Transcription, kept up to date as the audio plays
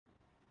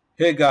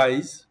Hey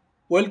guys,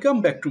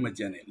 welcome back to my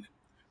channel.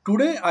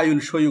 Today I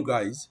will show you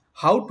guys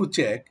how to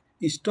check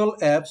install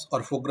apps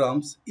or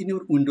programs in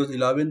your Windows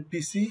 11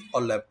 PC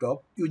or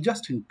laptop. You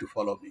just need to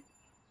follow me.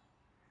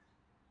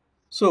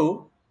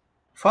 So,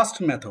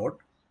 first method,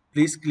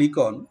 please click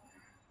on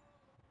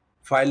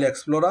File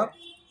Explorer.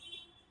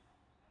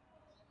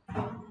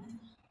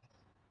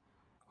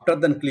 After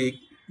then click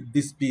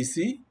this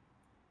PC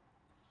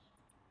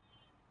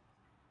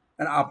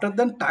and after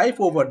then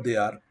type over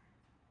there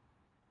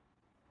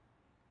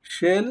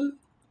shell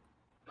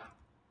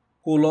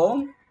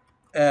colon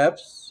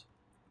apps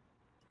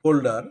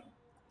folder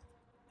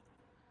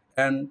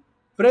and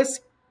press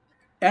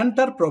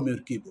enter from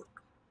your keyboard.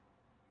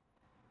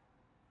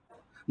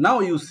 Now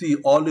you see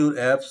all your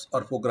apps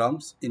or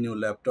programs in your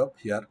laptop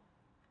here.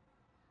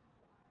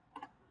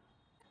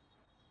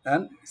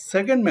 And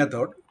second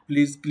method,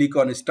 please click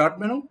on Start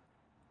menu.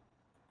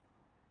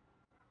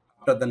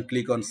 After then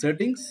click on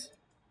Settings.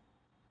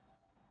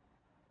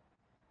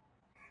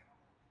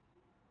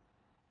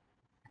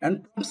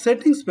 And from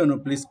Settings menu,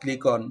 please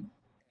click on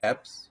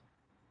Apps.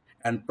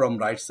 And from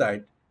right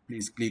side,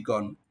 please click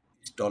on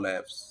Install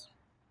Apps.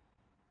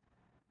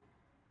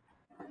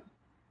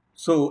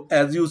 So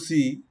as you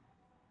see, you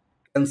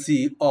can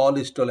see all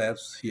install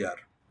apps here.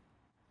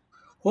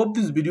 Hope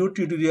this video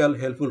tutorial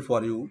helpful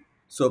for you.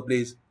 So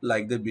please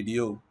like the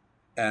video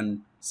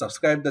and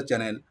subscribe the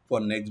channel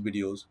for next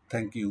videos.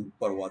 Thank you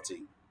for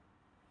watching.